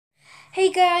Hey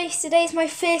guys, today's my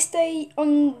first day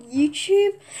on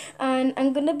YouTube and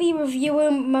I'm going to be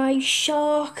reviewing my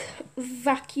Shark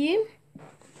vacuum.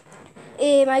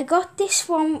 I got this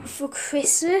one for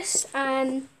Christmas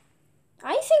and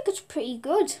I think it's pretty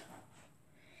good.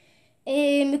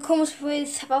 It comes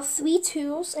with about 3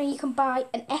 tools and you can buy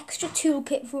an extra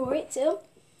toolkit for it too.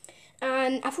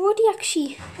 And I've already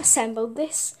actually assembled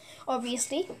this,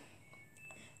 obviously,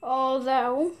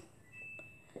 although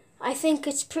I think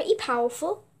it's pretty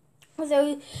powerful,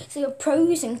 although there are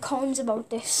pros and cons about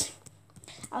this.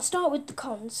 I'll start with the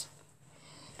cons.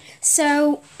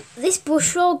 So this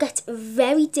brush roll gets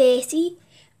very dirty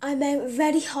and then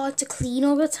very hard to clean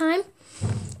all the time.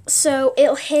 So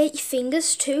it'll hurt your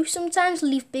fingers too sometimes,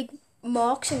 leave big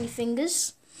marks on your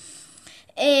fingers.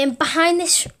 Behind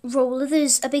this roller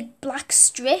there's a big black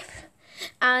strip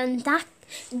and that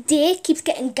dirt keeps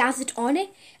getting gathered on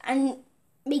it and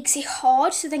makes it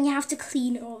hard, so then you have to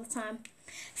clean it all the time.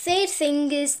 Third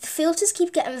thing is the filters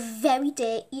keep getting very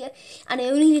dirty and I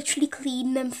only literally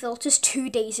cleaned them filters 2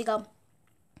 days ago.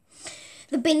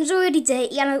 The bin's already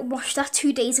dirty and I washed that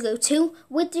 2 days ago too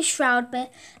with the shroud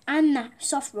bit and that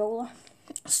soft roller.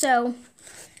 So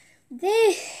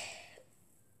the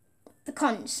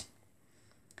cons.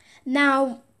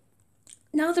 Now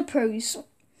the pros.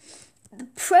 The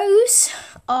pros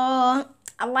are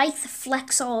I like the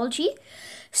flexology.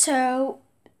 So,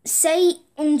 say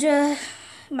under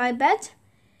my bed,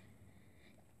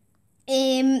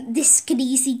 this could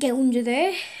easily go under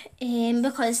there,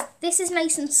 because this is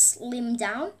nice and slimmed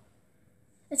down.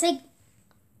 It's like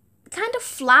kind of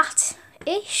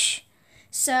flat-ish,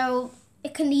 so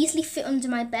it can easily fit under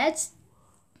my bed.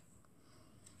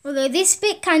 Although this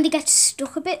bit kind of gets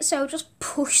stuck a bit, so just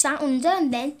push that under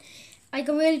and then I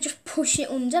can really just push it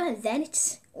under and then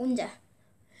it's under.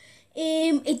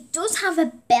 It does have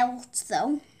a belt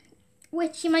though,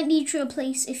 which you might need to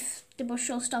replace if the brush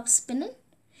roll stops spinning.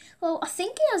 Well, I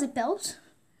think it has a belt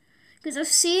because I've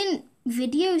seen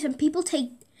videos and people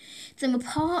take them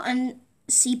apart and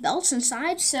see belts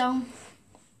inside, so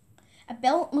a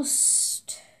belt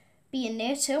must be in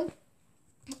there too.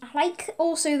 I like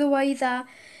also the way that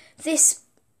it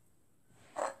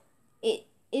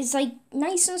is like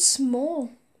nice and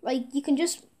small, like you can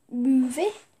just move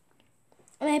it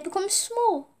and then it becomes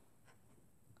small.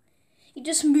 You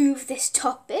just move this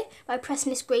top bit by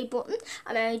pressing this grey button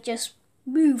and then it just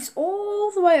moves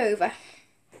all the way over.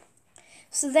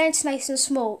 So then it's nice and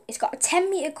small. It's got a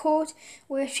 10-meter cord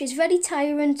which is very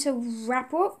tiring to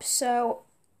wrap up, so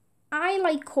I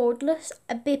like cordless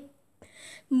a bit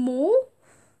more.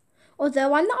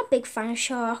 Although I'm not a big fan of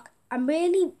Shark, I'm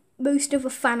really most of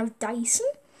a fan of Dyson.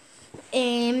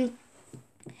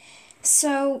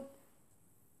 So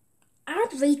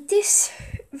I'd rate this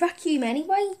vacuum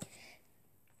anyway,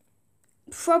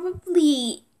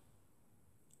 probably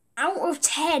out of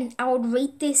 10, I would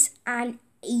rate this an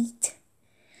 8.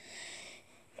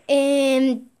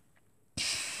 It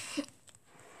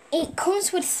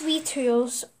comes with 3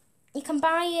 tools. You can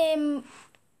buy a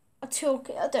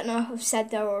toolkit, I don't know if I've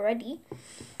said that already.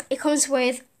 It comes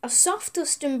with a soft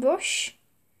dusting brush,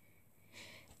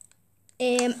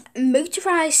 a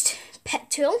motorised pet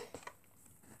tool,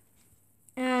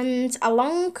 and a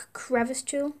long crevice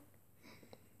tool.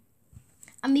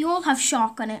 And they all have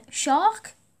Shark on it.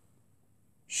 Shark,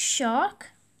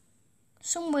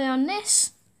 somewhere on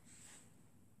this,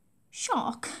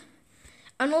 Shark,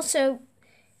 and also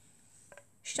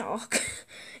Shark.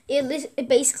 It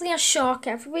basically has Shark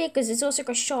everywhere because it's also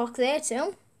got Shark there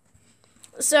too.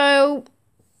 So,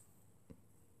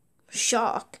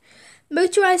 Shark.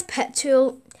 Motorised pet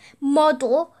tool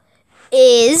model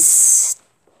is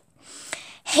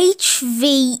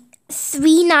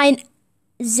HV390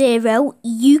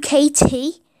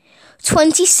 UKT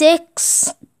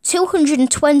 26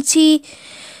 220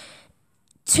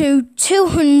 to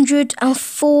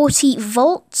 240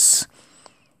 volts,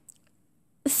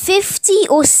 50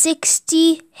 or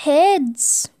 60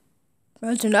 hertz.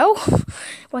 I don't know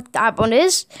what that one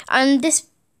is. And this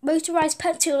motorised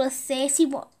pet tool is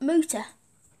 30-watt motor.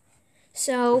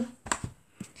 So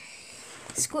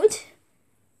it's good.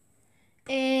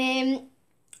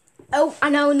 Oh, I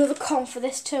know another con for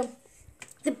this too.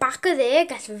 The back of there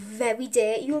gets very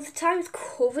dirty all the time. It's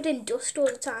covered in dust all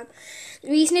the time. The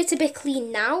reason it's a bit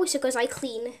clean now is because I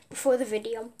clean it before the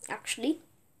video, actually.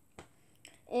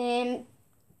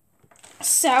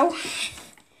 So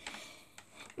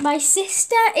my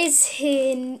sister is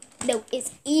in the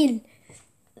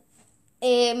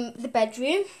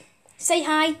bedroom. Say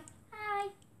hi. Hi.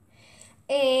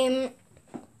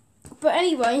 But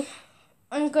anyway,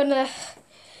 I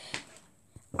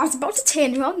was about to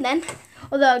turn her on then.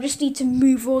 Although I just need to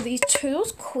move all these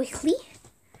tools quickly,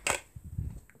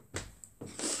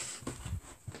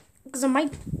 because I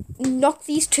might knock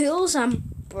these tools and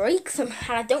break them,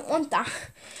 and I don't want that.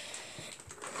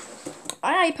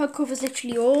 My iPad cover's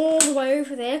literally all the way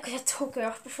over there because I took it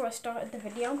off before I started the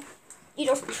video. You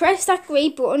just press that grey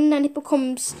button and it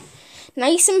becomes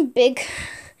nice and big,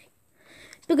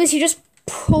 because you just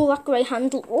pull that grey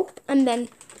handle up and then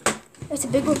it's a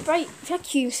big upright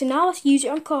vacuum. So now let's use it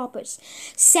on carpets.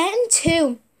 Setting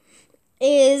 2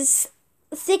 is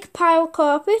thick pile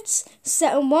carpets.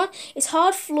 Setting 1 is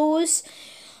hard floors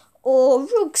or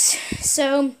rugs.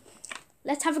 So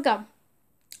let's have a go.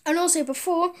 And also,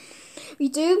 before we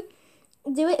do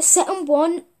it, setting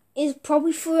 1 is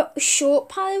probably for short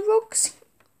pile rugs.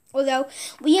 Although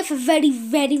we have a very,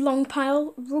 very long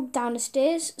pile rug down the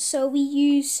stairs, so we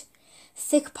use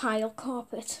thick pile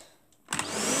carpet.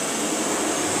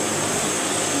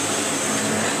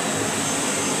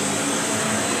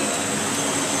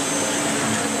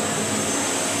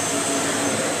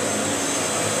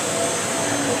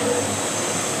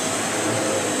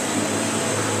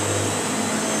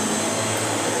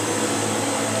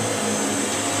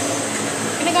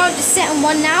 I'm just setting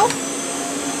 1 now.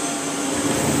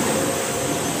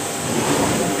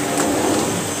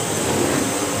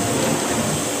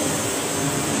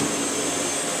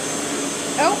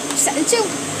 Oh, setting 2.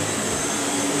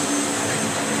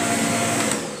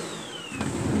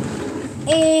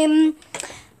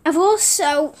 I've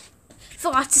also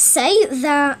forgot to say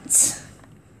that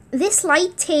this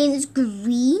light turns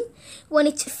green when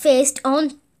it's first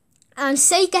on, and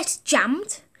say it gets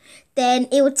jammed, then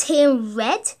it would turn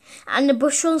red and the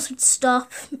brush rolls would stop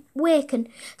working.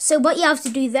 So what you have to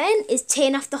do then is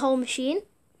turn off the whole machine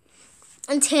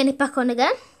and turn it back on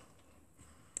again.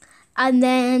 And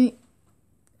then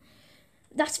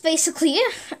that's basically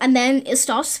it. And then it'll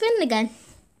start spinning again.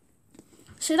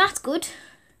 So that's good.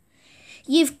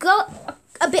 You've got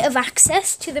a bit of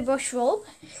access to the brush roll.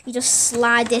 You just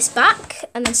slide this back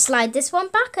and then slide this one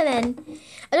back. And then,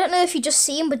 I don't know if you just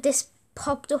seen, but this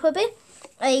popped up a bit.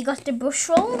 You got the brush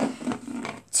roll,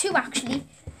 2 actually.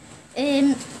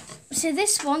 So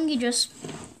this one, you just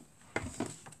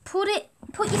put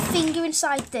your finger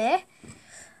inside there.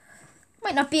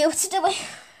 Might not be able to do it.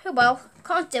 Oh well,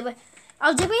 can't do it.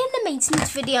 I'll do it in the maintenance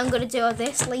video. I'm going to do all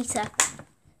this later.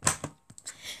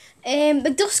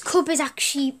 The dust cup is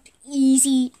actually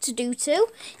easy to do too.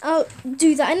 I'll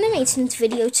do that in the maintenance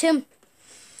video too.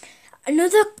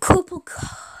 Another couple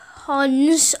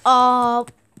cons are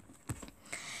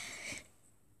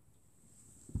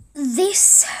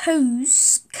this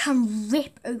hose can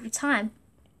rip over time.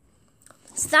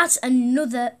 So that's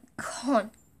another con.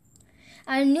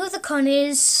 And the other con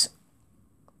is,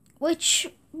 which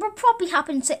will probably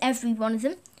happen to every one of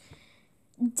them,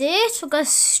 dirt will get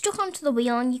stuck onto the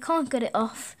wheel and you can't get it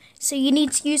off. So you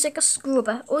need to use like a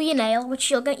scrubber or your nail,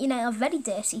 which you'll get your nail very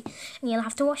dirty and you'll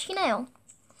have to wash your nail.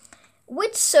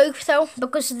 With soap though,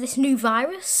 because of this new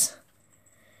virus,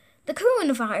 the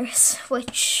coronavirus,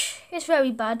 which is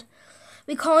very bad,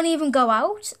 we can't even go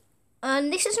out.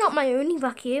 And this is not my only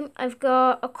vacuum. I've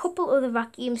got a couple other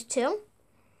vacuums too.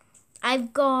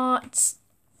 I've got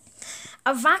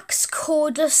a Vax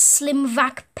cordless Slim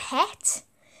Vac Pet,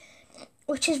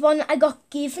 which is one I got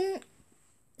given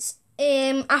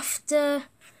after,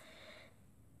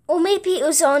 or maybe it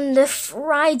was on the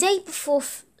Friday before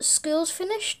school's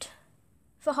finished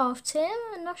for half term.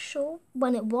 I'm not sure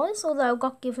when it was, although I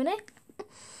got given it.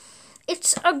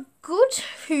 It's a good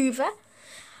hoover.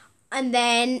 And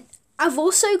then I've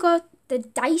also got the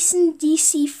Dyson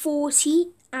DC40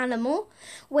 Animal,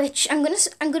 which I'm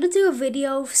gonna do a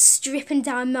video of stripping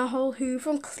down my whole hoover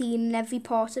and cleaning every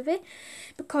part of it,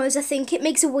 because I think it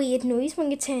makes a weird noise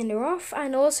when you turn it off,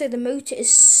 and also the motor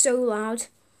is so loud.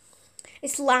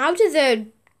 It's louder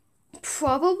than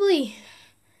probably,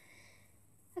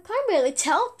 I can't really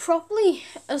tell, probably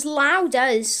as loud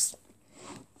as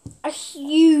a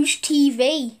huge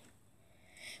TV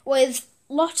with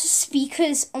lots of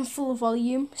speakers on full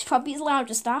volume. It's probably as loud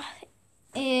as that.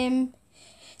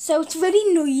 So it's very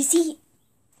noisy,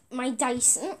 my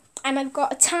Dyson. And I've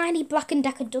got a tiny Black &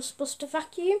 Decker Dustbuster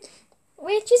vacuum,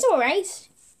 which is alright.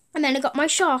 And then I got my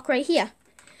Shark right here.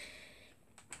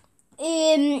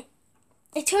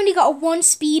 It's only got a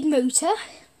 1-speed motor.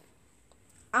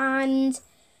 And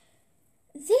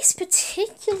this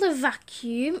particular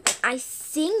vacuum, I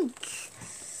think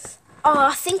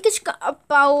it's got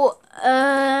about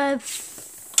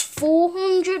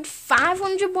 400,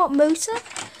 500 watt motor.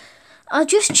 I'll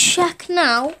just check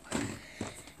now,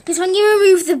 because when you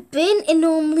remove the bin, it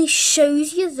normally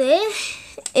shows you there.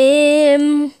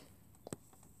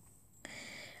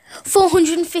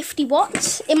 450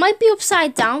 watts. It might be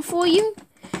upside down for you.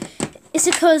 It's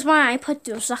because my iPad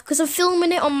does that, because I'm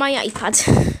filming it on my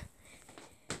iPad.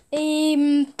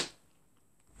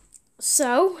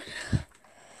 So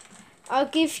I'll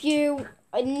give you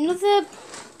another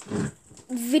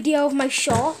video of my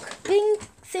shark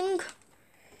thing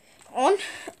on,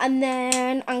 and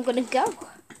then I'm gonna go.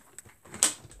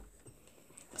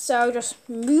 So just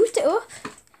moved it up,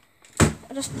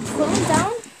 I just pull it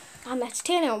down, and let's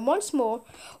turn it on once more.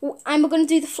 I'm gonna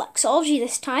do the flexology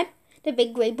this time, the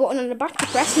big grey button on the back to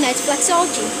press, and it's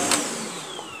flexology.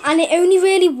 And it only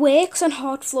really works on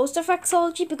hard floors, the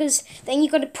flexology, because then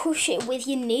you've got to push it with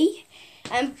your knee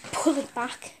and pull it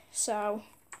back. So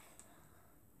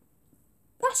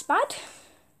that's bad.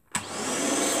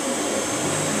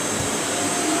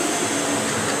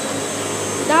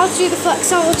 Now to do the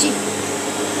flexology.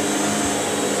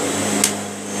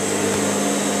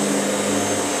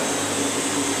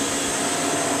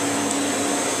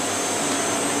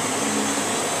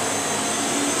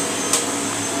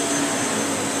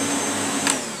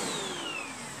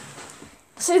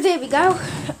 So there we go.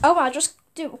 Oh, I'll just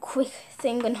do a quick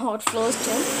thing on hard floors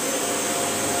too.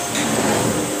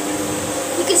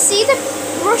 You can see the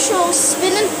brush all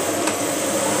spinning.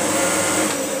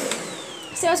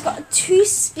 So it's got a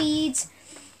 2-speed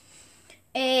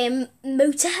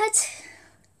motor head,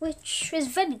 which is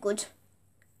very good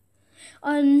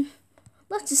on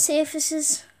lots of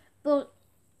surfaces. But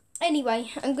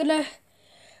anyway, I'm gonna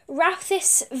wrap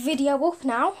this video up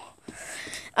now,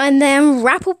 and then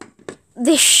wrap up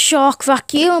this shark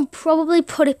vacuum and probably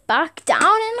put it back down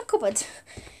in the cupboard.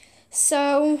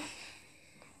 So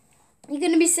you're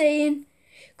going to be saying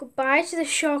goodbye to the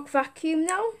shark vacuum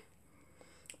now,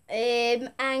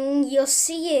 and you'll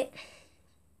see it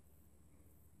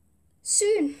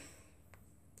soon.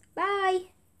 Bye.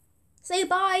 Say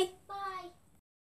bye.